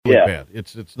really Yeah. bad.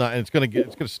 It's not. It's going to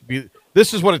be.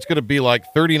 This is what it's going to be like: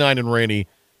 39 and rainy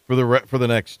for the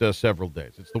next several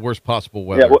days. It's the worst possible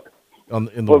weather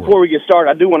in the world. Before we get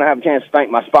started, I do want to have a chance to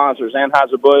thank my sponsors: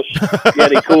 Anheuser-Busch,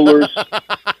 Yeti Coolers,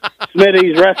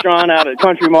 Smitty's Restaurant out at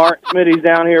Country Mart. Smitty's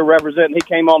down here representing. He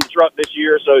came on the truck this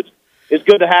year, so it's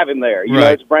good to have him there. You know,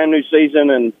 it's a brand new season,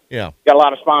 and got a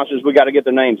lot of sponsors. We got to get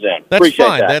their names in. That's Appreciate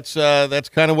fine. That. That's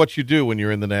kind of what you do when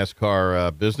you're in the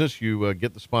NASCAR business. You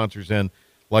get the sponsors in,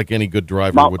 like any good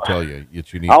driver would tell you. You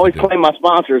need. I always claim my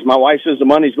sponsors. My wife says the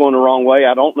money's going the wrong way.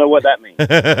 I don't know what that means.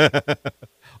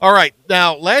 All right.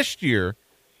 Now, last year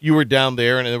you were down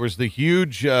there, and there was the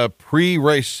huge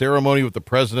pre-race ceremony with the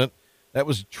president. That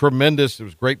was tremendous. It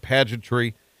was great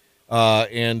pageantry,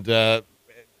 and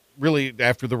really,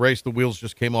 after the race, the wheels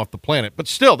just came off the planet. But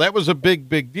still, that was a big,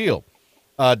 big deal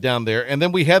down there. And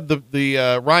then we had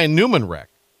the Ryan Newman wreck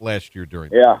last year during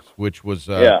the race, which was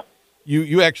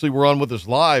you actually were on with us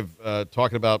live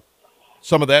talking about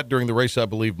some of that during the race, I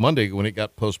believe, Monday when it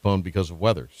got postponed because of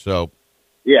weather. So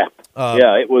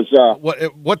it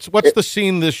was. What's the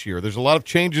scene this year? There's a lot of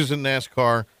changes in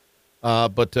NASCAR,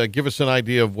 but give us an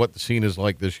idea of what the scene is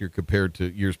like this year compared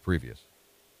to years previous.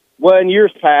 Well, in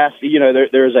years past, you know,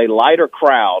 there's a lighter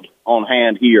crowd on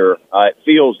hand here. It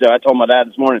feels, I told my dad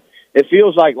this morning, it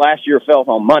feels like last year felt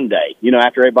on Monday, you know,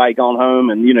 after everybody gone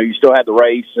home and, you know, you still had the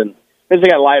race and they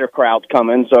got lighter crowds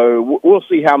coming. So we'll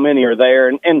see how many are there.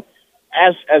 And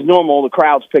as normal, the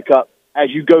crowds pick up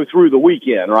as you go through the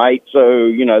weekend, right? So,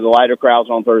 you know, the lighter crowds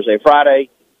on Thursday,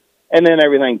 Friday, and then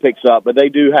everything picks up. But they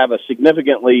do have a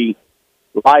significantly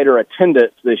lighter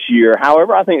attendance this year.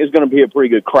 However, I think it's going to be a pretty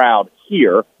good crowd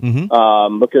here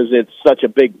because it's such a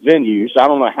big venue. So I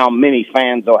don't know how many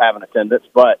fans they'll have in attendance,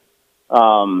 but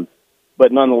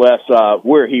nonetheless,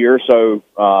 we're here, so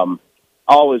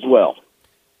all is well.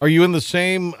 Are you in the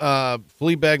same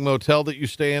Fleabag Motel that you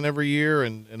stay in every year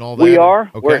and all that? We are.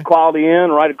 Okay. We're at Quality Inn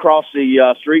right across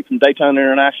the street from Daytona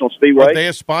International Speedway. Are they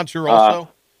a sponsor also?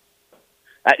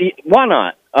 Why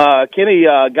not? Kenny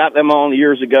got them on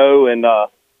years ago,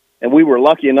 and we were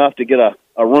lucky enough to get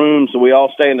a room, so we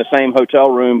all stay in the same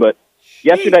hotel room. But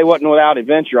yesterday wasn't without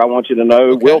adventure, I want you to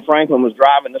know. Okay. Will Franklin was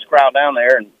driving this crowd down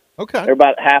there, and they're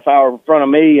about a half hour in front of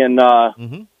me,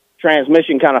 and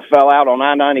transmission kind of fell out on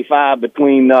I-95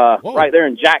 between right there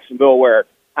in Jacksonville where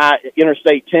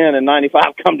Interstate 10 and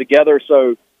 95 come together.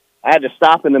 So I had to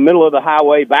stop in the middle of the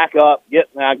highway, back up,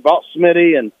 I brought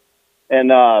Smitty and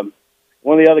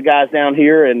one of the other guys down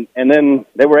here, and then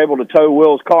they were able to tow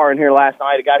Will's car in here last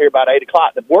night. It got here about 8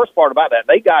 o'clock. The worst part about that,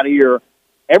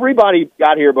 everybody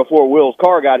got here before Will's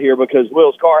car got here because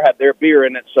Will's car had their beer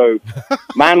in it, so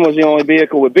mine was the only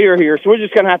vehicle with beer here. So we're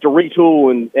just going to have to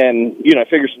retool and you know,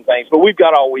 figure some things. But we've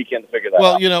got all weekend to figure that out.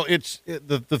 Well, you know,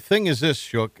 the thing is this,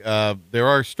 Shook, there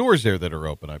are stores there that are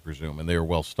open, I presume, and they are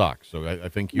well-stocked. So I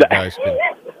think you guys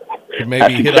can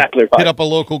maybe hit up a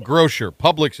local grocer.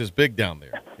 Publix is big down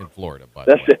there in Florida, by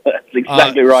the way. That's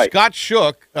exactly right. Scott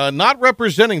Shook, not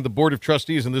representing the Board of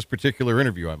Trustees in this particular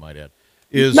interview, I might add.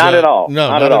 Is not at all. No,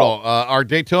 not at all. Our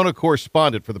Daytona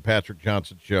correspondent for the Patrick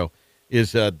Johnson Show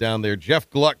is down there. Jeff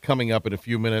Gluck coming up in a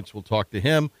few minutes. We'll talk to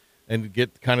him and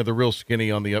get kind of the real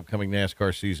skinny on the upcoming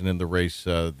NASCAR season and the race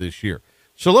this year.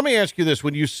 So let me ask you this.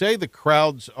 When you say the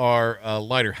crowds are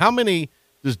lighter, how many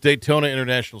does Daytona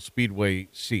International Speedway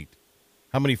seat?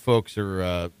 How many folks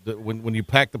are, when you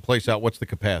pack the place out, what's the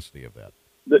capacity of that?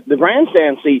 The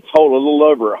grandstand seats hold a little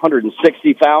over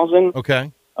 160,000.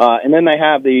 Okay. And then they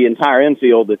have the entire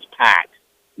infield that's packed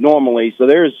normally. So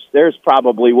there's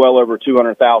probably well over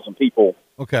 200,000 people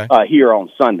here on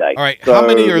Sunday. All right. So, how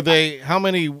many are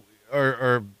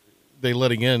they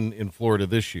letting in Florida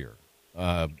this year?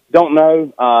 Don't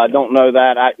know. Don't know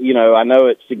that. I know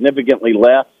it's significantly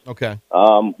less. Okay.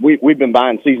 We've been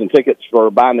buying the tickets for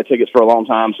a long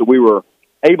time, so we were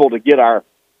able to get our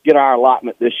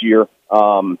allotment this year.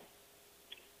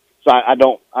 So I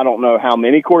don't know how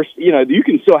many. Of course, you know, you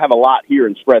can still have a lot here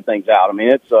and spread things out. I mean,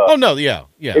 it's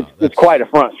it's quite a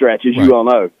front stretch, as you well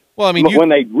know. Well, I mean, when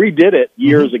they redid it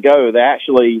years ago,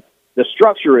 the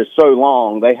structure is so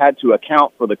long they had to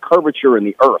account for the curvature in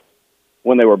the earth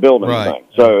when they were building the thing.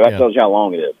 So that tells you how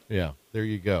long it is. Yeah, there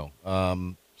you go.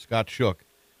 Scott Shook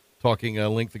talking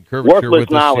length and curvature worthless with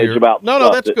us knowledge here. about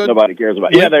no, that's good. Nobody cares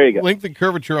about. Yeah, there you go. Length and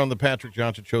curvature on the Patrick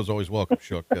Johnson Show is always welcome,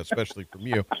 Shook, especially from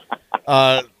you.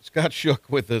 Scott Shook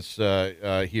with us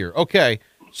here. Okay,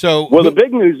 so the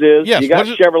big news is you got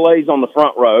Chevrolets on the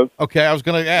front row. Okay, I was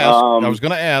going to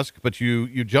ask. But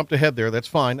you jumped ahead there. That's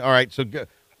fine. All right. So,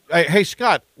 hey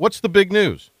Scott, what's the big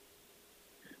news?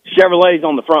 Chevrolets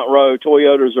on the front row.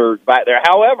 Toyotas are back there.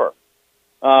 However,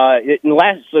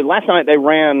 last night they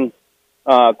ran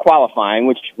qualifying,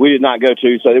 which we did not go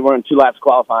to. So they were in 2 laps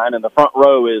qualifying, and the front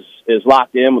row is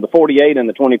locked in with the 48 and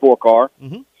the 24 car.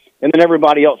 Mm-hmm. And then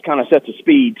everybody else kind of sets the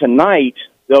speed. Tonight,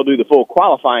 they'll do the full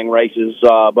qualifying races.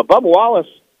 But Bubba Wallace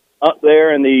up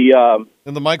there in the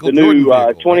Michael the Jordan new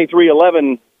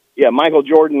 2311, Michael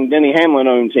Jordan, Denny Hamlin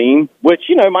owned team, which,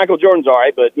 Michael Jordan's all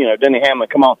right, but, Denny Hamlin,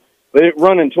 come on. But it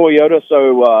running Toyota,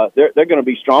 so they're going to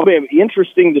be strong. It'll be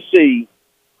interesting to see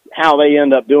how they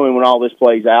end up doing when all this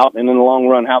plays out, and in the long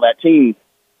run, how that team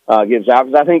gives out.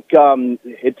 Because I think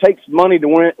it takes money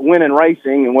to win in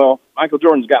racing, and, well, Michael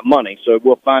Jordan's got money, so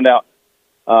we'll find out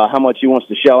how much he wants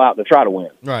to shell out to try to win.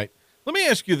 Right. Let me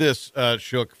ask you this,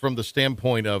 Shook, from the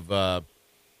standpoint of,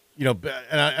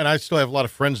 and I still have a lot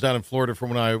of friends down in Florida from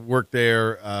when I worked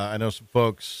there. I know some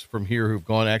folks from here who've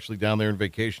gone actually down there on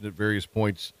vacation at various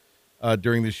points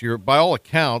during this year. By all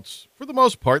accounts, for the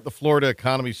most part, the Florida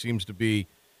economy seems to be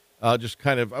just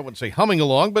kind of, I wouldn't say humming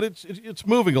along, but it's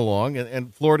moving along,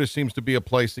 and Florida seems to be a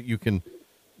place that you can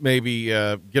maybe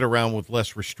get around with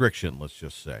less restriction, let's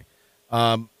just say.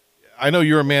 I know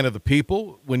you're a man of the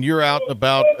people. When you're out and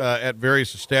about at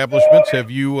various establishments,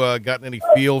 have you gotten any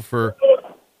feel for,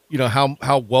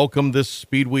 how welcome this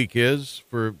Speed Week is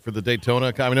for the Daytona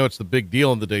economy? I know it's the big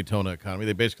deal in the Daytona economy.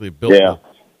 They basically built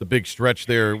the big stretch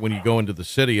there when you go into the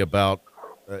city about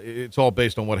it's all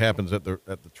based on what happens at the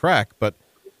track. But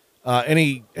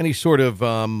any sort of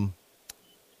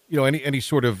any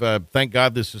sort of thank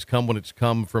God this has come when it's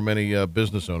come from any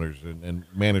business owners and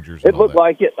managers. It looked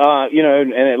like it, and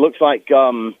it looks like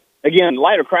again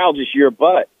lighter crowds this year,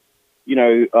 but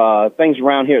things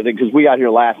around here because we got here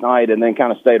last night and then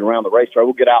kind of stayed around the racetrack.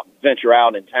 We'll get out and venture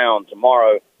out in town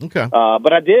tomorrow. Okay.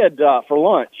 But I did for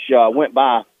lunch. Went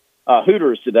by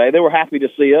Hooters today. They were happy to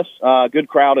see us. Good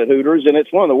crowd at Hooters, and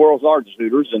it's one of the world's largest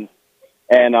Hooters,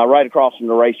 and right across from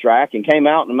the racetrack. And came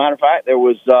out, and as a matter of fact, there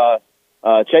was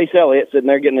Chase Elliott sitting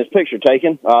there getting his picture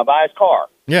taken by his car.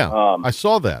 Yeah, I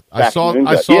saw that. I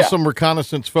saw some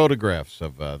reconnaissance photographs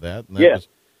of that. And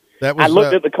that was. I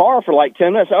looked at the car for like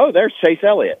 10 minutes. Oh, there's Chase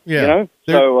Elliott. Yeah.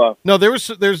 No, there was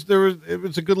it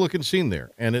was a good looking scene there,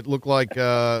 and it looked like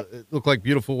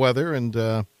beautiful weather, and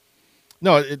and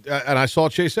I saw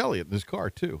Chase Elliott in his car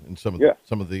too in some of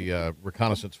the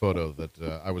reconnaissance photo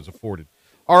that I was afforded.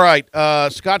 All right,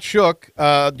 Scott Shook,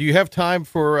 do you have time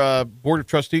for Board of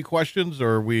Trustee questions,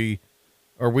 or are we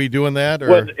doing that? Or?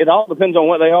 Well, it all depends on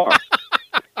what they are.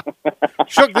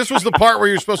 Shook, this was the part where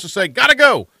you're supposed to say, "Gotta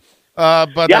go,"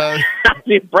 but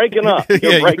you're breaking up.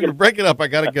 You're breaking up. I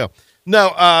gotta go.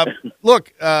 No,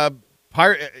 look,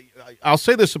 I'll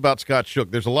say this about Scott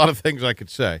Shook. There's a lot of things I could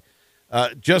say.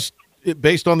 Just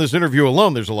based on this interview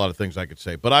alone, there's a lot of things I could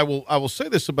say. But I will say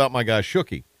this about my guy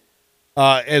Shooky.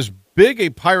 As big a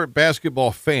Pirate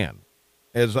basketball fan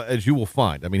as you will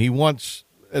find. I mean, he wants,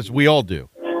 as we all do,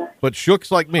 but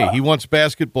Shook's like me. He wants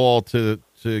basketball to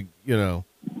go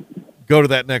to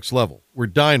that next level. We're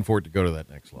dying for it to go to that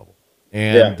next level.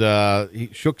 And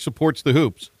Shook supports the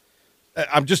hoops.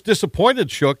 I'm just disappointed,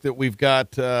 Shook, that we've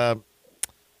got this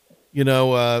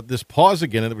pause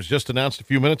again, and it was just announced a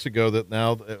few minutes ago that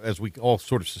now, as we all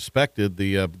sort of suspected,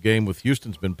 the game with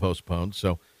Houston's been postponed.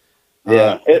 So,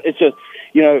 it's just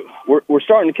we're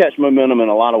starting to catch momentum in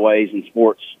a lot of ways in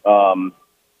sports.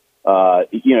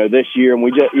 This year, and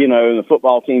we just the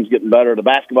football team's getting better, the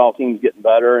basketball team's getting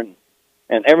better, and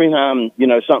every time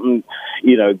something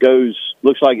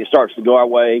looks like it starts to go our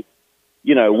way,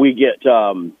 we get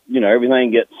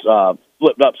everything gets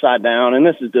flipped upside down, and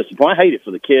this is disappointing. I hate it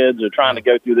for the kids who are trying to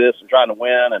go through this and trying to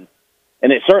win, and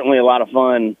it's certainly a lot of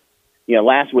fun.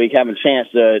 Last week having a chance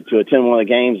to attend one of the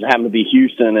games, having to be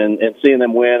Houston and seeing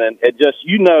them win, and it just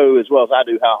as well as I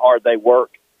do how hard they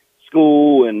work,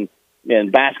 school and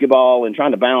basketball, and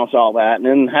trying to balance all that, and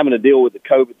then having to deal with the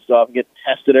COVID stuff, and get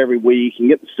tested every week, and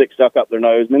get the stick stuck up their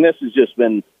nose. I mean, this has just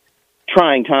been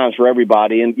trying times for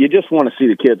everybody, and you just want to see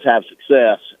the kids have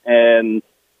success. And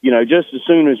just as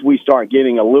soon as we start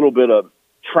getting a little bit of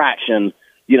traction,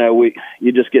 you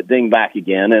just get dinged back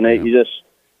again, and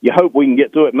you hope we can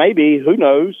get through it. Maybe, who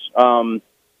knows?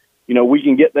 We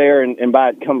can get there and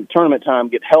by come tournament time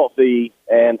get healthy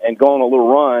and go on a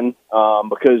little run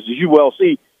because, as you well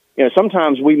see,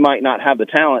 sometimes we might not have the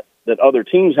talent that other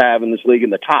teams have in this league in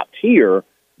the top tier,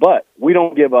 but we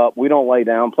don't give up. We don't lay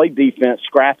down, play defense,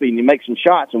 scrappy, and you make some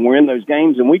shots, and we're in those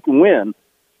games, and we can win.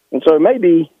 And so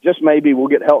maybe, just maybe, we'll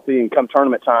get healthy and come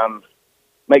tournament time,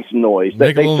 make some noise.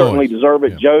 They certainly deserve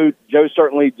it. Yeah. Joe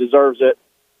certainly deserves it.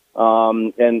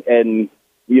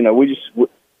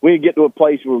 We get to a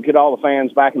place where we get all the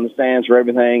fans back in the stands for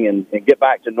everything and get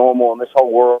back to normal, and this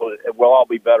whole world, we'll all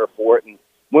be better for it. And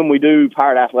when we do,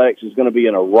 Pirate Athletics is going to be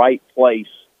in a right place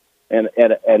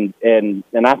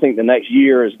And I think the next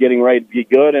year is getting ready to be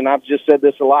good. And I've just said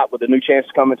this a lot, with the new chance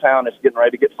to come in town, it's getting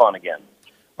ready to get fun again.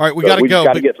 All right, we got to go.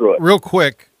 Got to get through it real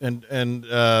quick, and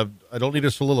I don't need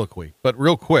a soliloquy, but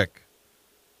real quick,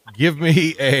 give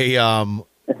me a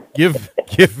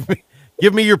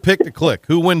give me your pick to click.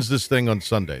 Who wins this thing on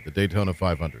Sunday, the Daytona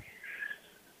 500?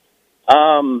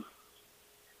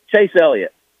 Chase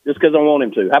Elliott, just because I want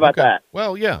him to. How about that?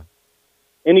 Well, yeah.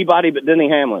 Anybody but Denny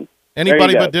Hamlin.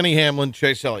 Anybody but Denny Hamlin,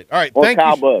 Chase Elliott. All right, thank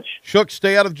you, Busch. Shook.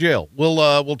 Stay out of jail.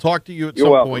 We'll talk to you at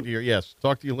some point here. Yes,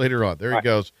 talk to you later on. There he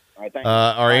goes. All right, thank you.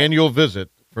 Our annual visit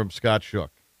from Scott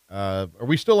Shook. Are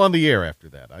we still on the air after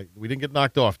that? We didn't get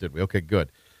knocked off, did we? Okay,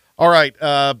 good. All right,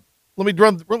 let me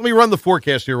run the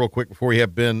forecast here real quick before we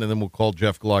have Ben, and then we'll call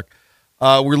Jeff Gluck.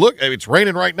 It's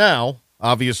raining right now.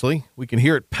 Obviously, we can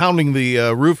hear it pounding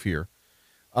the roof here.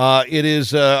 It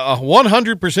is a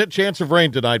 100% chance of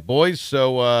rain tonight, boys.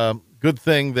 So good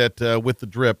thing that with the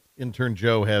drip, intern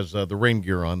Joe has the rain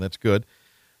gear on. That's good.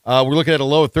 We're looking at a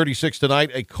low of 36 tonight,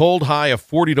 a cold high of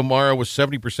 40 tomorrow with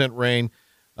 70% rain.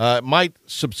 It might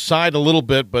subside a little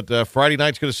bit, but Friday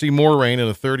night's going to see more rain and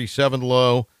a 37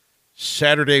 low.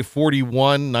 Saturday,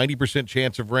 41, 90%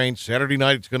 chance of rain. Saturday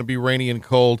night, it's going to be rainy and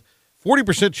cold.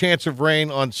 40% chance of rain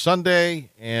on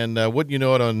Sunday, and wouldn't you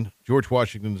know it, on George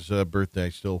Washington's birthday,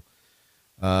 still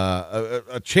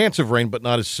a chance of rain, but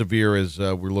not as severe as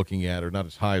we're looking at, or not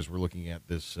as high as we're looking at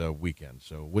this weekend.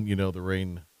 So wouldn't you know, the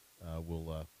rain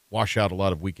will wash out a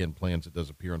lot of weekend plans, it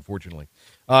does appear, unfortunately.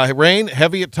 Rain,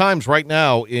 heavy at times right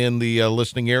now in the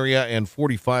listening area, and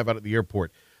 45 out at the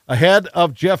airport. Ahead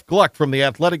of Jeff Gluck from The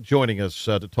Athletic joining us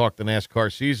to talk the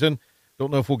NASCAR season. Don't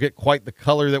know if we'll get quite the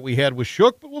color that we had with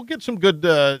Shook, but we'll get some good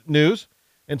news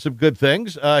and some good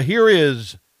things. Here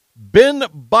is Ben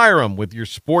Byram with your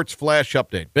Sports Flash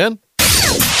Update. Ben?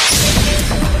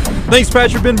 Thanks,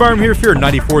 Patrick. Ben Byram here for your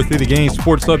 94 Through the Game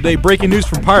Sports Update. Breaking news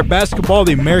from Pirate Basketball.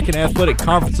 The American Athletic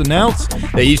Conference announced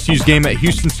that ECU's game at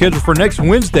Houston, scheduled for next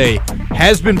Wednesday,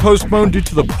 has been postponed due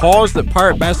to the pause that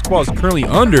Pirate Basketball is currently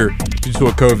under due to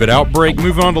a COVID outbreak.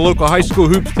 Moving on to local high school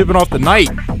hoops, tipping off tonight.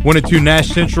 1-2 Nash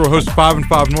Central hosts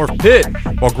 5-5 North Pitt,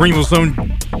 while Greenville's own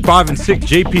 5-6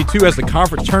 JP2 has the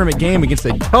conference tournament game against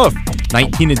a tough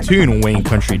 19-2 in Wayne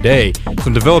Country Day.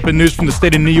 Some developing news from the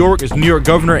state of New York is New York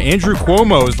Governor Andrew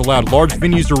Cuomo has allowed large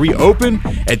venues to reopen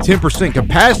at 10%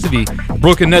 capacity.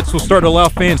 Brooklyn Nets will start to allow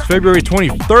fans February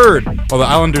 23rd, while the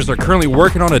Islanders are currently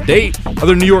working on a date.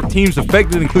 Other New York teams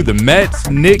affected include the Mets,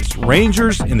 Knicks,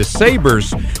 Rangers, and the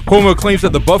Sabres. Cuomo claims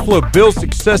that the Buffalo Bills'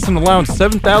 success in allowing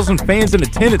 7,000 fans in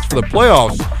attendance for the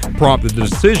playoffs prompted the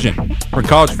decision. For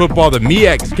college football, the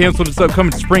MEAC canceled its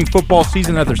upcoming spring football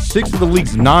season after 6 of the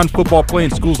league's non-football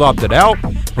playing schools opted out.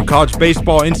 From college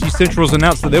baseball, NC Central has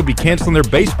announced that they'll be canceling their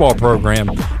baseball program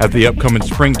at the upcoming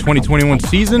spring 2021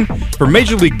 season. For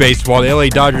Major League Baseball, the LA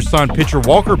Dodgers signed pitcher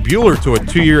Walker Buehler to a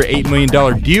 2-year, $8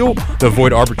 million deal to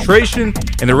avoid arbitration,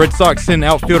 and the Red Sox send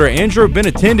outfielder Andrew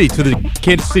Benintendi to the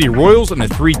Kansas City Royals in a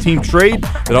 3-team trade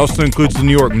that also includes the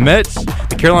New York Mets.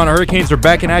 The Carolina Hurricanes are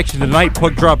back in action tonight.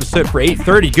 Puck drop is set for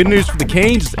 8:30. Good news for the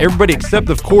Canes. Everybody except,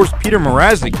 of course, Peter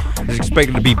Mrazek is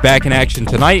expected to be back in action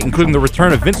tonight, including the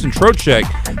return of Vincent Trocheck.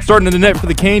 Starting in the net for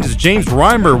the Canes is James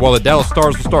Reimer, while the Dallas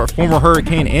Stars will start former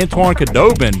Hurricane Antoine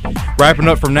Khudobin. Wrapping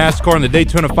up from NASCAR in the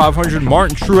Daytona 500,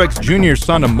 Martin Truex Jr.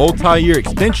 signed a multi-year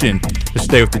extension to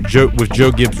stay with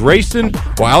Joe Gibbs Racing,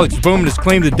 while Alex Bowman has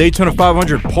claimed the Daytona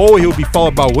 500 pole. He'll be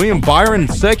followed by William Byron in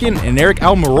second and Eric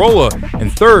Almirola in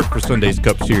third for Sunday's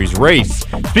Cup Series race.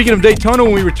 Speaking of Daytona,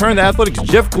 when we return to Athletics,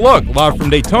 Jeff Gluck live from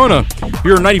Daytona.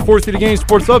 Here are 94 Through the Game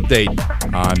Sports Update.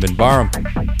 I'm Ben Byram.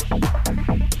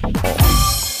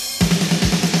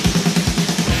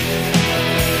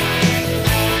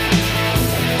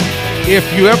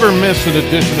 If you ever miss an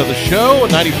edition of the show,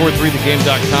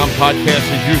 943thegame.com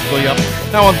podcast is usually up.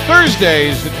 Now, on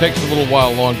Thursdays, it takes a little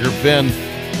while longer. Ben,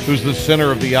 who's the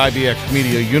center of the IBX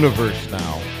Media universe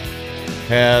now,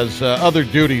 has other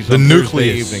duties on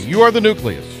Thursday evening. You are the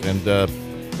nucleus, and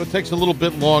so it takes a little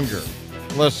bit longer,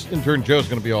 unless intern Joe's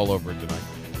going to be all over it tonight.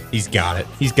 He's got it.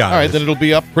 All right, then it'll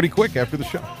be up pretty quick after the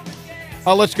show.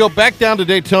 Let's go back down to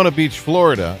Daytona Beach,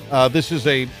 Florida. This is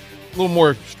a little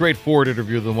more straightforward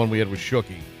interview than the one we had with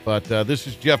Shooky. But this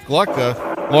is Jeff Gluck,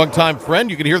 a longtime friend.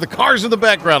 You can hear the cars in the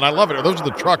background. I love it. Those are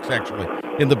the trucks, actually,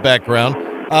 in the background.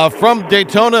 From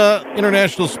Daytona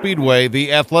International Speedway,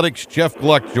 the Athletics' Jeff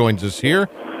Gluck joins us here.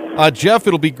 Jeff,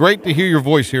 it'll be great to hear your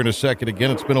voice here in a second.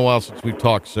 Again, it's been a while since we've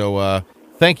talked, so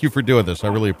thank you for doing this. I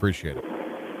really appreciate it.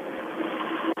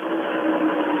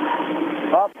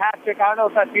 Well, Patrick, I don't know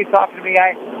if that's you talking to me.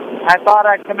 I thought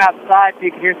I'd come outside so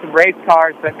you could hear some race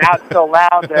cars, but now it's so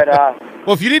loud that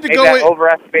Well, if you need to maybe go in,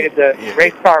 overestimated the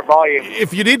race car volume.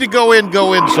 If you need to go in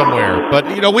somewhere. But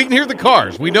we can hear the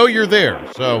cars. We know you're there,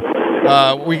 so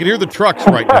we can hear the trucks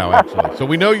right now. Actually, so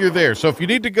we know you're there. So if you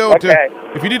need to go to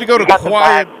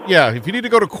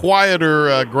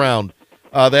quieter ground,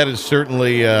 that is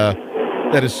certainly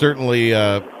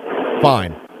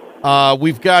fine.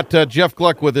 We've got Jeff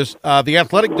Gluck with us.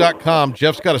 TheAthletic.com.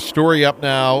 Jeff's got a story up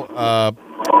now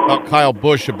about Kyle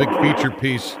Busch, a big feature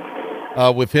piece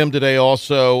with him today.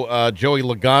 Also, Joey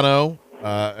Logano,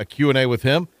 a Q&A with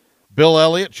him. Bill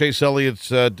Elliott, Chase Elliott's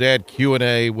dad,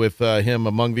 Q&A with him,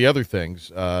 among the other things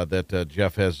that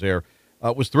Jeff has there.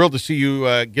 Was thrilled to see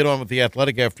you get on with The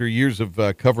Athletic after years of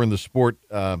covering the sport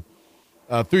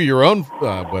through your own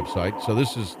website. So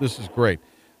this is great.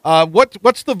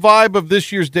 What's the vibe of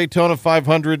this year's Daytona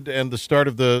 500 and the start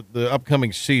of the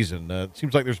upcoming season? It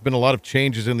seems like there's been a lot of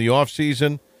changes in the off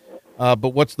season,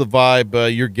 but what's the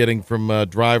vibe you're getting from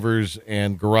drivers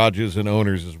and garages and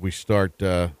owners as we start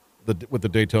with the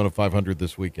Daytona 500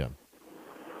 this weekend?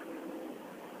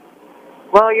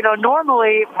 Well,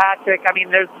 normally, Patrick,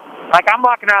 there's I'm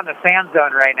walking around the fan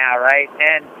zone right now, right?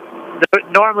 And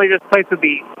normally this place would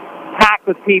be packed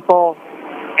with people.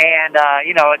 And,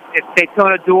 it's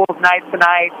Daytona Duels night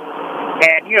tonight.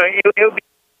 And, it would be,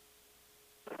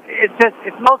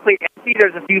 it's mostly empty.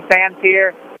 There's a few fans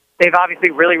here. They've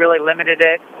obviously really, really limited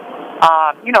it.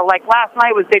 Like last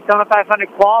night was Daytona 500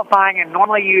 qualifying, and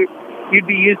normally you'd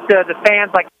be used to the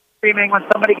fans, screaming when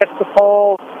somebody gets the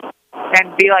pole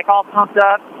and be, all pumped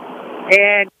up.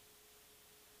 And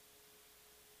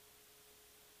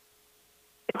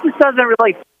it just doesn't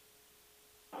really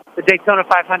the Daytona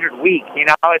 500 week,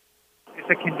 it's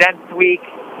a condensed week.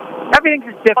 Everything's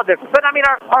just different. But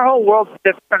our whole world's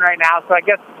different right now, so I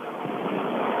guess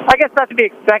that's to be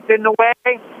expected in a way.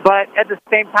 But at the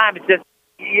same time,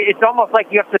 it's almost like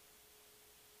you have to.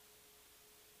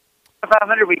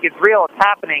 500 week, it's real, it's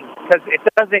happening, because it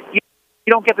doesn't. You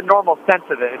don't get the normal sense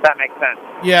of it, if that makes sense.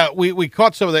 Yeah, we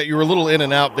caught some of that. You were a little in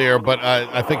and out there, but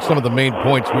I think some of the main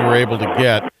points we were able to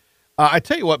get. I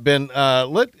tell you what, Ben,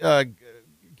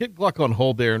 get Gluck on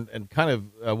hold there, and kind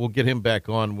of we'll get him back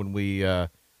on when we have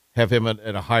him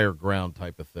at a higher ground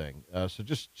type of thing. So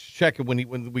just check it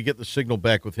when we get the signal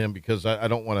back with him, because I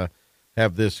don't want to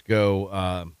have this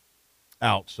go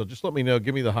out. So just let me know.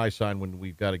 Give me the high sign when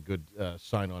we've got a good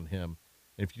sign on him.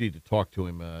 And if you need to talk to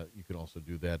him, you can also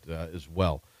do that as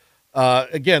well.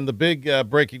 Again, the big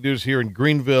breaking news here in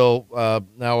Greenville,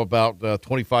 now about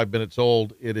 25 minutes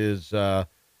old. It is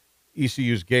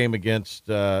ECU's game against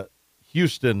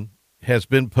Houston has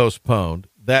been postponed.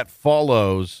 That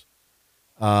follows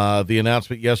the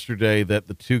announcement yesterday that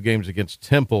the two games against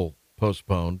Temple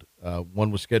postponed.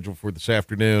 One was scheduled for this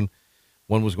afternoon.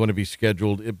 One was going to be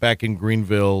scheduled back in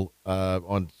Greenville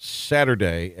on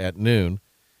Saturday at noon.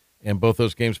 And both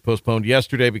those games postponed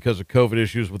yesterday because of COVID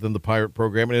issues within the Pirate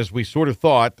program. And as we sort of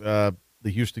thought, the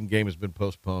Houston game has been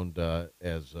postponed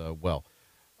as well.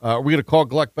 Are we going to call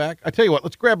Gluck back? I tell you what,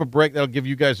 let's grab a break. That'll give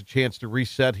you guys a chance to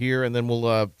reset here, and then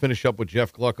we'll finish up with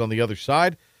Jeff Gluck on the other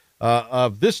side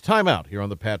of this timeout here on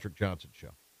the Patrick Johnson Show.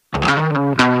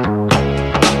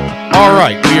 All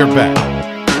right, we are back.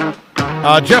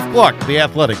 Jeff Gluck, The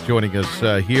Athletic, joining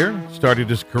us here. Started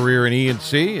his career in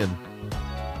E&C, and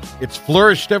it's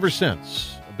flourished ever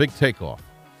since. A big takeoff.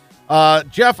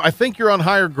 Jeff, I think you're on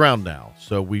higher ground now,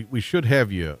 so we should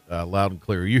have you loud and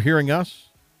clear. Are you hearing us?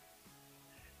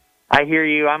 I hear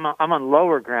you. I'm on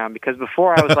lower ground, because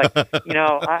before I was like,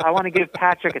 I want to give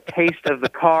Patrick a taste of the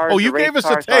cars. Oh, you gave us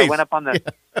a taste. So I went up on the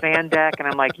fan deck, and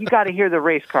I'm like, you got to hear the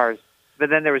race cars. But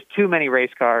then there was too many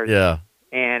race cars. Yeah.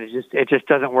 And it just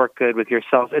doesn't work good with your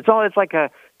cell. It's like a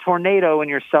tornado in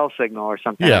your cell signal or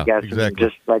something. Yeah, I guess. Exactly.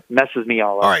 It just messes me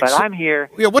all up. Right, but I'm here.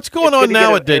 Yeah, what's going on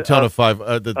now at Daytona 5?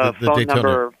 The phone Daytona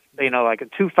number, like a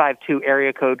 252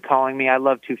 area code calling me. I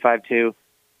love 252.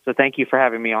 So thank you for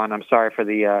having me on. I'm sorry for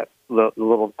the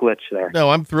little glitch there.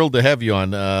 No, I'm thrilled to have you on.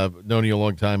 Known you a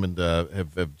long time, and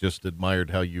have just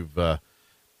admired how you've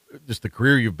just the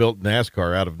career you've built in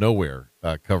NASCAR out of nowhere,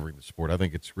 covering the sport. I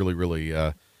think it's really, really.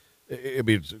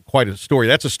 It's quite a story.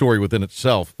 That's a story within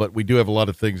itself. But we do have a lot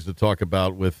of things to talk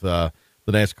about with the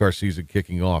NASCAR season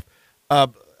kicking off.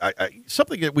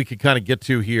 Something that we could kind of get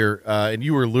to here, and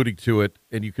you were alluding to it,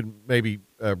 and you can maybe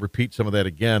repeat some of that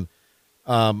again.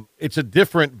 It's a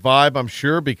different vibe, I'm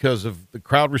sure, because of the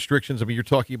crowd restrictions. I mean, you're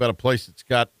talking about a place that's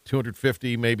got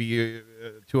 250, maybe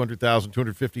 200,000,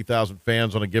 250,000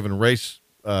 fans on a given race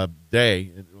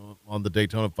day, on the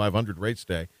Daytona 500 race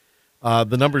day.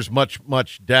 The number's much,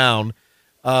 much down.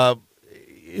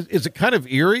 Is it kind of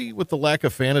eerie with the lack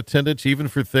of fan attendance, even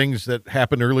for things that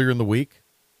happened earlier in the week?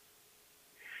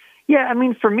 Yeah, I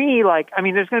mean, for me,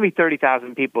 there's going to be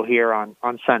 30,000 people here on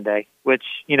Sunday, which,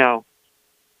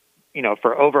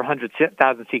 for over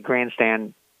 100,000 seat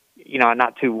grandstand, I'm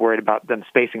not too worried about them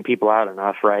spacing people out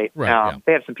enough, right? Right.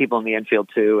 They have some people in the infield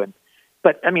too,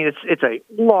 but I mean, it's a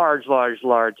large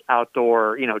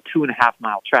outdoor, 2.5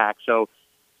 mile track, so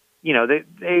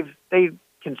they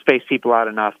can space people out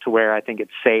enough to where I think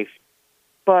it's safe.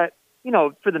 But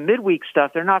for the midweek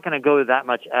stuff, they're not going to go to that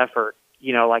much effort.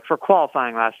 Like for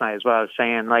qualifying last night is what I was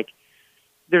saying. Like,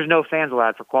 there's no fans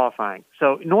allowed for qualifying.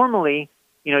 So normally,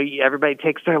 everybody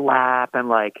takes their lap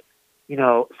and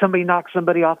somebody knocks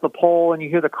somebody off the pole and you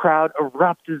hear the crowd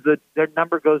erupt as their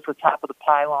number goes to the top of the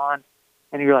pylon.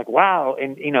 And you're like, wow.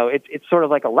 And, it's sort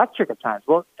of like electric at times.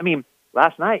 Well, I mean,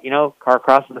 last night, car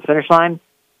crosses the finish line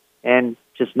and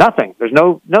just nothing. There's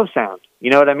no sound. You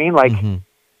know what I mean? Like,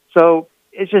 So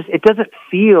it doesn't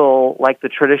feel like the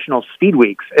traditional speed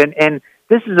weeks. And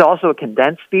this is also a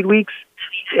condensed speed weeks.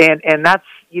 And that's,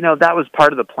 that was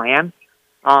part of the plan.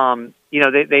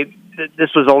 This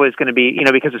was always going to be,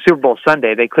 because of Super Bowl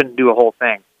Sunday, they couldn't do a whole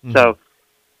thing. Mm-hmm. So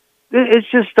it's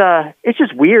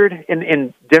just weird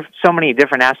in so many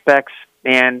different aspects.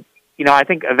 And, I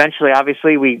think eventually,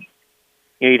 obviously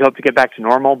you'd hope to get back to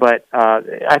normal, but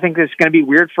I think it's going to be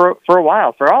weird for a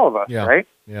while for all of us, right?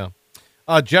 Yeah.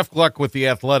 Jeff Gluck with The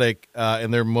Athletic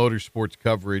and their motorsports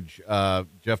coverage.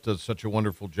 Jeff does such a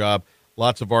wonderful job.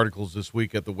 Lots of articles this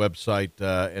week at the website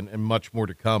and much more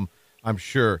to come, I'm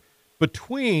sure.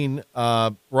 Between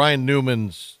Ryan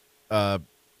Newman's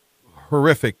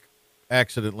horrific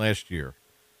accident last year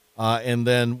and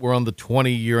then we're on the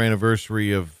 20-year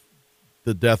anniversary of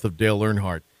the death of Dale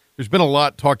Earnhardt, there's been a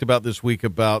lot talked about this week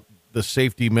about the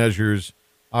safety measures,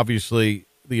 obviously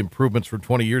the improvements from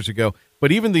 20 years ago,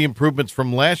 but even the improvements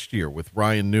from last year with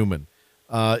Ryan Newman.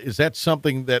 Is that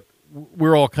something that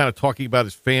we're all kind of talking about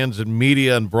as fans and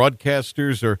media and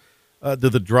broadcasters, or do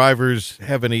the drivers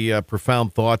have any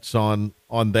profound thoughts on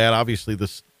that? Obviously,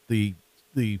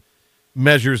 the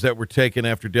measures that were taken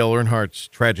after Dale Earnhardt's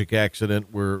tragic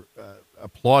accident were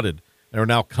applauded and are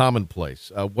now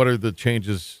commonplace. What are the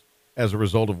changes as a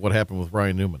result of what happened with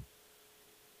Ryan Newman?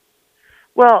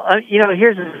 Well,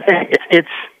 here's the thing. It's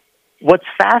what's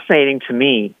fascinating to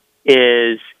me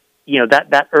is,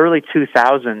 that early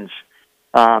 2000s,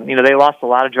 they lost a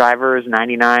lot of drivers,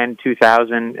 99,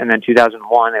 2000, and then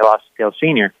 2001, they lost Dale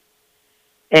Sr.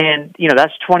 And,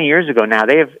 that's 20 years ago now.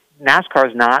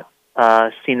 NASCAR's not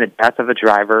seen the death of a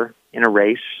driver in a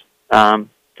race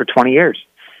for 20 years.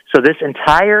 So this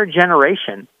entire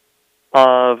generation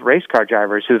of race car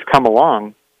drivers who've come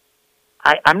along,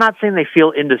 I'm not saying they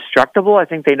feel indestructible. I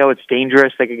think they know it's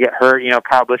dangerous. They could get hurt.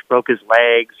 Kyle Busch broke his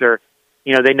legs, or,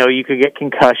 they know you could get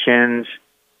concussions,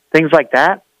 things like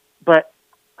that. But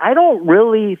I don't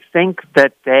really think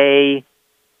that they,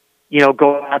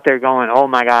 go out there going, oh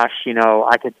my gosh,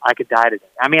 I could die today.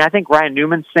 I mean, I think Ryan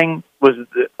Newman's thing was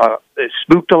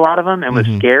spooked a lot of them and was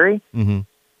scary. Mm-hmm.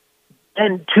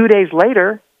 And 2 days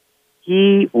later,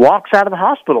 he walks out of the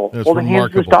hospital holding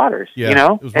hands with his daughters, It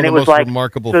was and it was like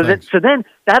remarkable things. So then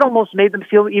that almost made them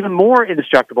feel even more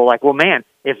indestructible. Like, well, man,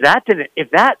 if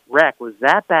that wreck was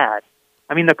that bad,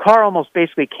 I mean, the car almost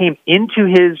basically came into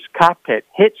his cockpit,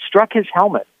 struck his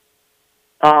helmet,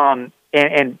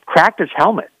 and cracked his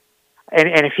helmet.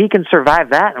 And if he can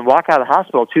survive that and walk out of the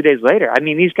hospital 2 days later, I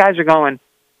mean, these guys are going,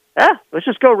 let's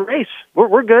just go race.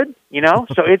 We're good,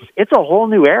 So it's a whole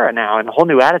new era now and a whole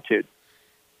new attitude.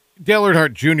 Dale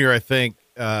Earnhardt Jr., I think,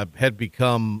 had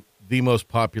become the most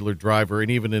popular driver, and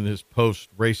even in his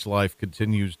post-race life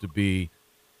continues to be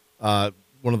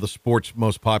one of the sport's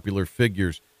most popular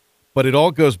figures. But it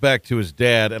all goes back to his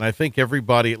dad, and I think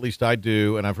everybody, at least I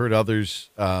do, and I've heard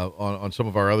others on some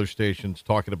of our other stations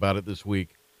talking about it this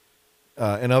week,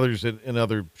 and others in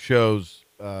other shows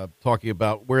talking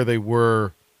about where they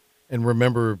were and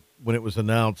remember when it was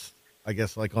announced, I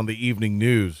guess, like on the evening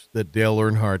news, that Dale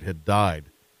Earnhardt had died.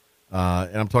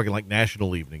 And I'm talking like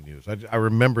national evening news. I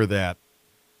remember that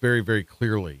very, very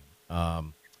clearly,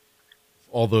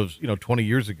 all those, 20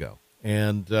 years ago.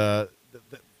 And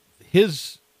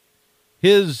his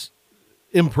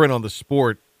imprint on the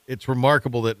sport, it's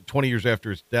remarkable that 20 years after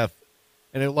his death,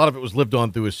 and a lot of it was lived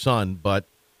on through his son, but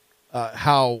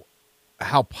how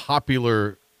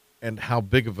popular and how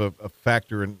big of a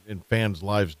factor in fans'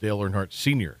 lives Dale Earnhardt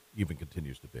Sr. even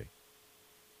continues to be.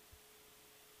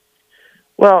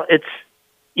 Well, it's,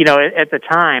 at the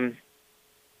time,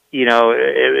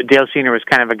 Dale Sr. was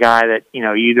kind of a guy that,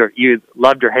 you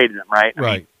loved or hated him, right?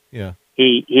 Right, yeah.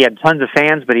 He had tons of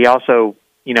fans, but he also,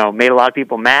 made a lot of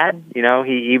people mad. He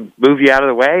moved you out of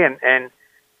the way.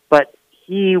 But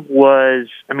he was,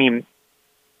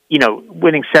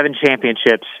 winning 7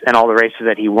 championships and all the races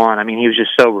that he won. I mean, he was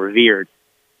just so revered.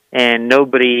 And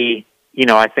nobody,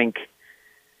 I think,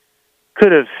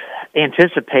 could have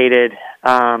anticipated,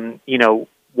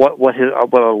 what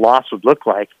a loss would look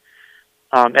like.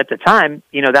 At the time,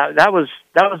 that was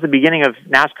the beginning of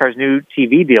NASCAR's new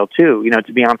TV deal too.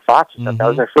 To be on Fox and stuff. That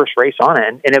was their first race on it,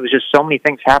 and it was just so many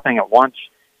things happening at once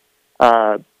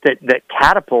that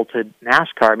catapulted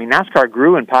NASCAR. I mean, NASCAR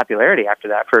grew in popularity after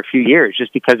that for a few years,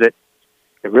 just because it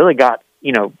really got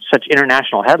such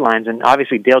international headlines. And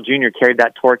obviously, Dale Jr. carried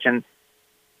that torch, and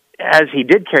as he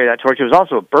did carry that torch, it was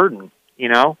also a burden.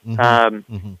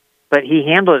 But he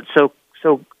handled it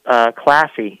so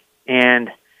classy, and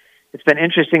it's been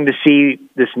interesting to see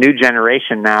this new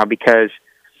generation now, because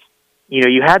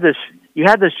you had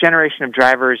this generation of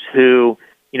drivers who,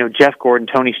 Jeff Gordon,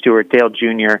 Tony Stewart, Dale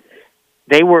Jr.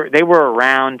 They were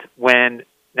around when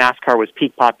NASCAR was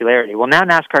peak popularity. Well, now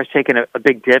NASCAR's taken a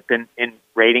big dip in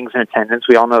ratings and attendance.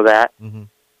 We all know that. Mm-hmm.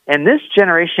 And this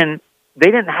generation, they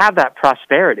didn't have that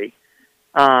prosperity.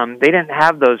 They didn't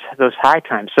have those high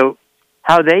times. So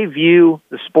how they view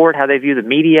the sport, how they view the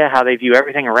media, how they view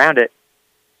everything around it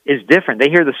is different. They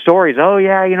hear the stories. Oh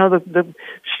yeah, the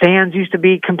stands used to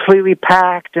be completely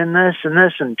packed, and this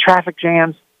and traffic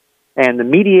jams, and the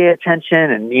media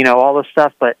attention, and all this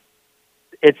stuff. But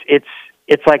it's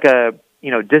like a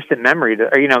distant memory.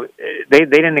 They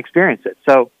didn't experience it.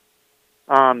 So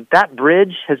that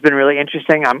bridge has been really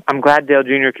interesting. I'm glad Dale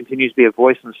Jr. continues to be a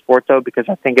voice in the sport, though, because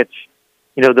I think it's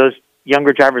those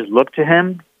younger drivers look to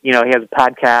him. He has a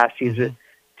podcast. He's a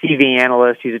TV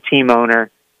analyst. He's a team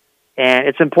owner. And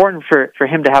it's important for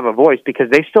him to have a voice, because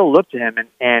they still look to him,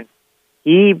 and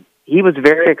he was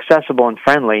very accessible and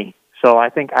friendly. So I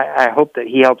think I hope that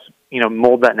he helps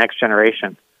mold that next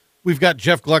generation. We've got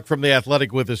Jeff Gluck from The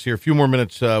Athletic with us here. A few more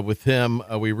minutes with him.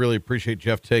 We really appreciate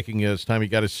Jeff taking his time. He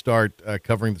got his start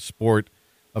covering the sport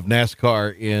of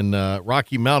NASCAR in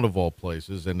Rocky Mount, of all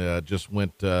places, and just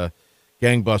went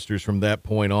gangbusters from that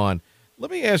point on. Let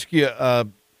me ask you,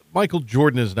 Michael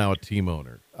Jordan is now a team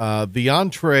owner. The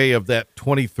entree of that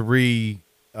 23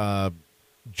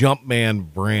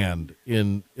 Jumpman brand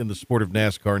in the sport of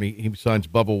NASCAR, and he signs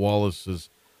Bubba Wallace as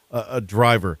a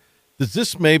driver. Does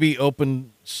this maybe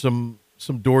open some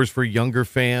doors for younger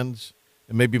fans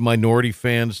and maybe minority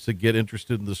fans to get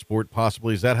interested in the sport,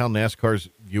 possibly? Is that how NASCAR's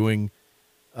viewing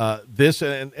this?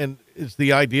 And is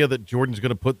the idea that Jordan's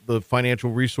going to put the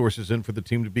financial resources in for the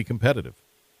team to be competitive?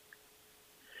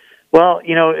 Well,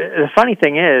 the funny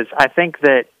thing is, I think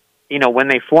that, when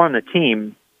they formed the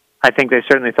team, I think they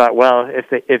certainly thought, well,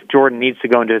 if Jordan needs to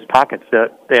go into his pockets,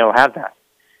 they'll have that.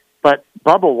 But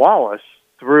Bubba Wallace,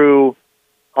 through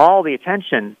all the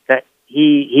attention that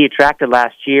he attracted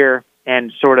last year,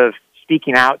 and sort of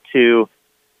speaking out to,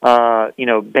 ban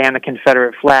the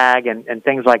Confederate flag and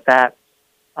things like that,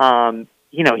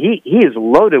 he is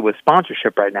loaded with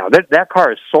sponsorship right now. That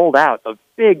car is sold out of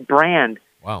big brand.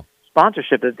 Wow.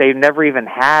 Sponsorship that they've never even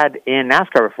had in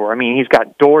NASCAR before. I mean, he's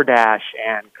got DoorDash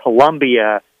and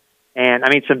Columbia, and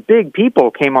some big people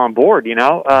came on board,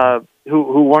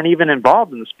 who weren't even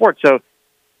involved in the sport. So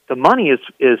the money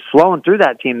is flowing through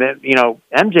that team. That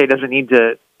MJ doesn't need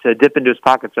to dip into his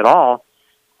pockets at all.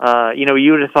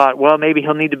 You would have thought, well, maybe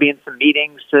he'll need to be in some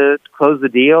meetings to close the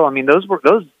deal. Those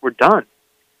were done.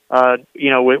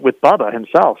 With Bubba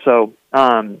himself. So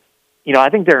I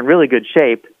think they're in really good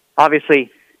shape. Obviously,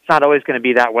 it's not always going to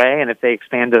be that way, and if they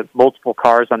expand to multiple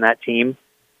cars on that team,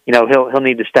 he'll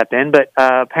need to step in. But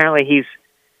apparently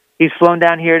he's flown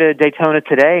down here to Daytona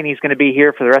today, and he's going to be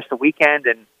here for the rest of the weekend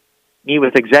and meet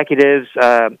with executives.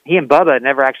 He and Bubba had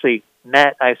never actually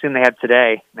met. I assume they have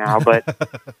today now, but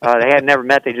they had never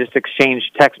met. They just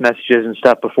exchanged text messages and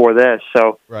stuff before this.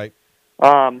 So right.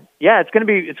 It's going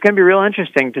to be real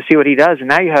interesting to see what he does. And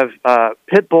now you have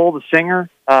Pitbull, the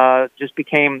singer, just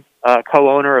became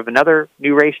co-owner of another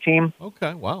new race team.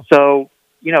 Okay, wow. So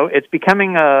it's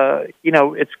becoming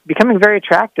very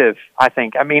attractive. I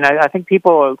think. I think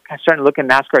people are starting to look at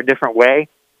NASCAR a different way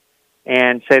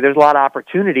and say there's a lot of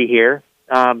opportunity here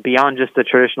beyond just the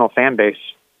traditional fan base.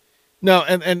 No,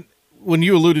 and when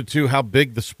you alluded to how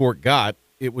big the sport got,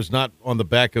 it was not on the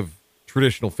back of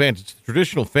traditional fans. It's the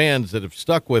traditional fans that have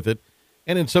stuck with it,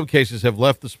 and in some cases have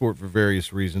left the sport for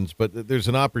various reasons. But there's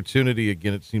an opportunity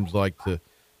again, it seems like, to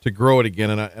grow it again,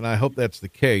 and I hope that's the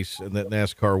case, and that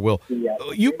NASCAR will.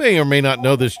 You may or may not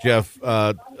know this, Jeff,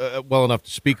 well enough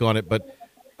to speak on it, but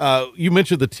you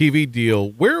mentioned the TV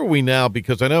deal. Where are we now?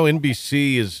 Because I know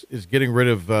NBC is getting rid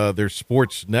of their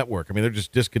sports network. They're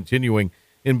just discontinuing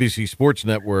NBC Sports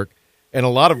Network, and a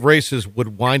lot of races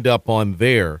would wind up on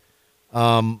there.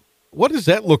 What does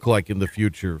that look like in the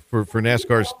future for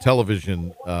NASCAR's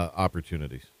television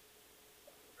opportunities?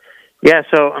 Yeah,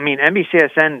 so, I mean,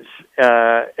 NBCSN's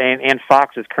and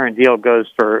Fox's current deal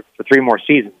goes for 3 more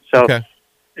seasons. So, okay.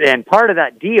 And part of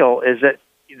that deal is that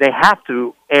they have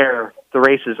to air the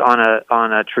races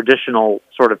on a traditional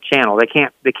sort of channel.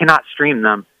 They cannot stream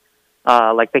them.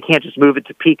 Like they can't just move it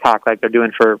to Peacock like they're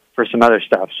doing for some other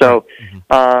stuff. So,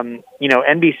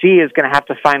 NBC is going to have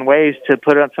to find ways to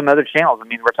put it on some other channels. I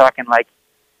mean, we're talking like,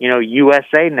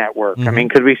 USA Network. I mean,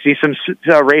 could we see some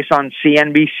race on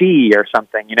CNBC or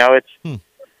something? It's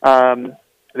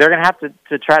they're going to have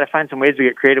to try to find some ways to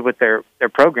get creative with their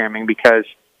programming because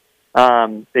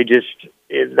that's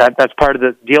part of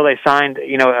the deal they signed.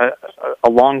 A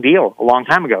long deal a long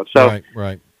time ago. So,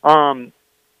 right. As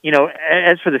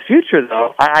for the future,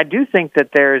 though, I do think that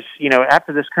there's,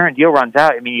 after this current deal runs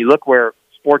out, I mean, you look where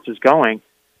sports is going,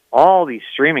 all these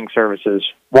streaming services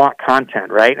want content,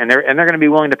 right? And they're going to be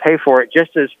willing to pay for it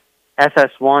just as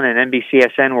FS1 and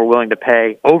NBCSN were willing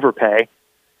to overpay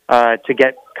to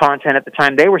get content at the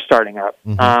time they were starting up.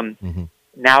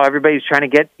 Now everybody's trying to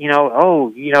get, is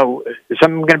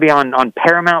something going to be on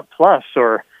Paramount Plus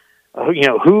or,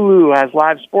 Hulu has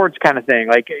live sports kind of thing.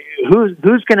 Like who's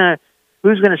going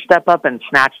to step up and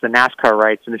snatch the NASCAR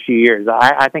rights in a few years?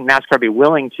 I think NASCAR would be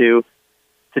willing to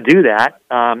do that.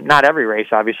 Not every race,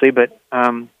 obviously, but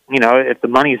if the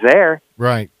money's there,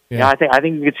 right? Yeah, I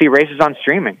think you could see races on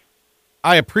streaming.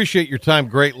 I appreciate your time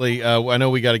greatly. I know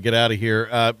we got to get out of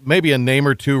here. Maybe a name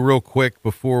or two real quick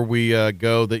before we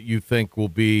go that you think will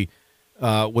be,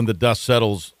 when the dust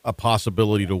settles, a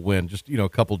possibility to win. Just, a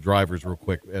couple drivers real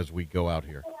quick as we go out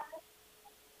here.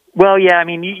 Well, yeah, I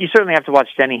mean, you certainly have to watch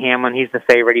Denny Hamlin. He's the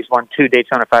favorite. He's won 2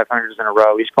 Daytona 500s in a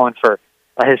row. He's going for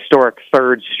a historic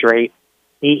 3rd straight.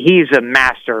 He's a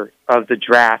master of the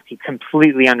draft. He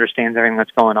completely understands everything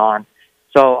that's going on.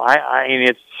 So, I mean,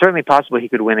 it's certainly possible he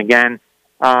could win again.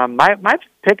 My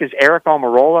pick is Eric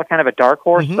Almirola, kind of a dark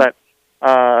horse, but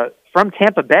from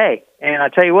Tampa Bay. And I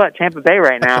tell you what, Tampa Bay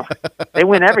right now, they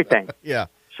win everything. Yeah.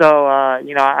 So,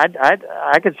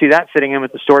 I could see that fitting in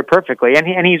with the story perfectly.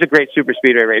 And he's a great super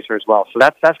speedway racer as well. So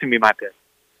that's going to be my pick.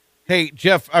 Hey,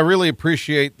 Jeff, I really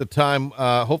appreciate the time.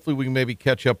 Hopefully we can maybe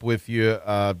catch up with you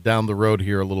down the road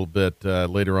here a little bit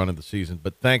later on in the season.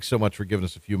 But thanks so much for giving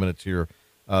us a few minutes here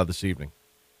this evening.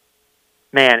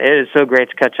 Man, it is so great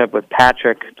to catch up with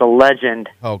Patrick, the legend.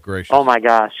 Oh, gracious. Oh, my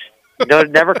gosh.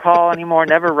 Don't never call anymore,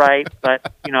 never write.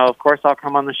 But, of course, I'll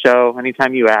come on the show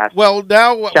anytime you ask. Well,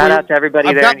 now shout out to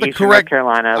everybody there in Eastern North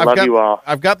Carolina. I love you all.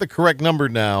 I've got the correct number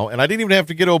now, and I didn't even have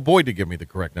to get old Boyd to give me the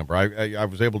correct number. I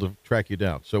was able to track you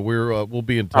down. So we'll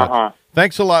be in touch.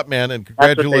 Thanks a lot, man, and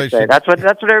congratulations. That's what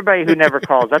everybody who never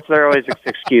calls. That's their always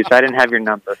excuse. I didn't have your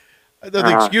number.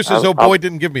 The excuse is, Boyd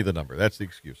didn't give me the number. That's the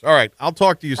excuse. All right, I'll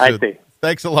talk to you soon. I see.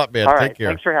 Thanks a lot, man. All right. Take care.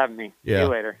 Thanks for having me. Yeah. See you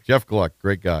later. Jeff Gluck,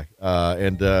 great guy.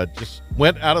 And just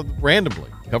went out of randomly,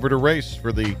 covered a race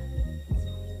for the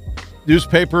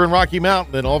newspaper in Rocky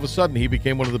Mount. Then all of a sudden, he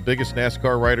became one of the biggest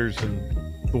NASCAR writers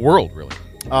in the world, really.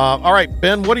 All right,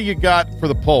 Ben, what do you got for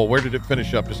the poll? Where did it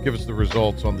finish up? Just give us the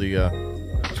results on the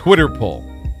Twitter poll.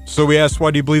 So we asked,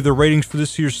 why do you believe the ratings for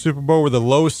this year's Super Bowl were the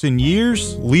lowest in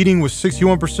years? Leading with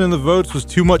 61% of the votes was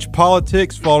too much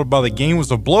politics, followed by the game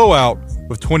was a blowout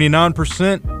with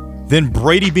 29%. Then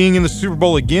Brady being in the Super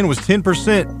Bowl again was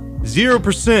 10%.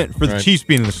 0% for the Chiefs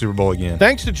being in the Super Bowl again.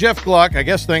 Thanks to Jeff Gluck. I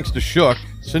guess thanks to Shook.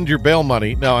 Send your bail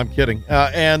money. No, I'm kidding.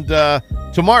 And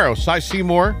tomorrow, Cy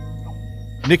Seymour,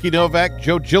 Nikki Novak,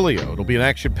 Joe Giglio. It'll be an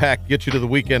action-packed get you to the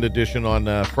weekend edition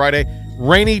on Friday.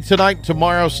 Rainy tonight and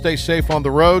tomorrow. Stay safe on the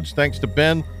roads. Thanks to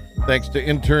Ben. Thanks to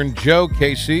intern Joe,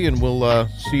 KC, and we'll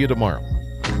see you tomorrow.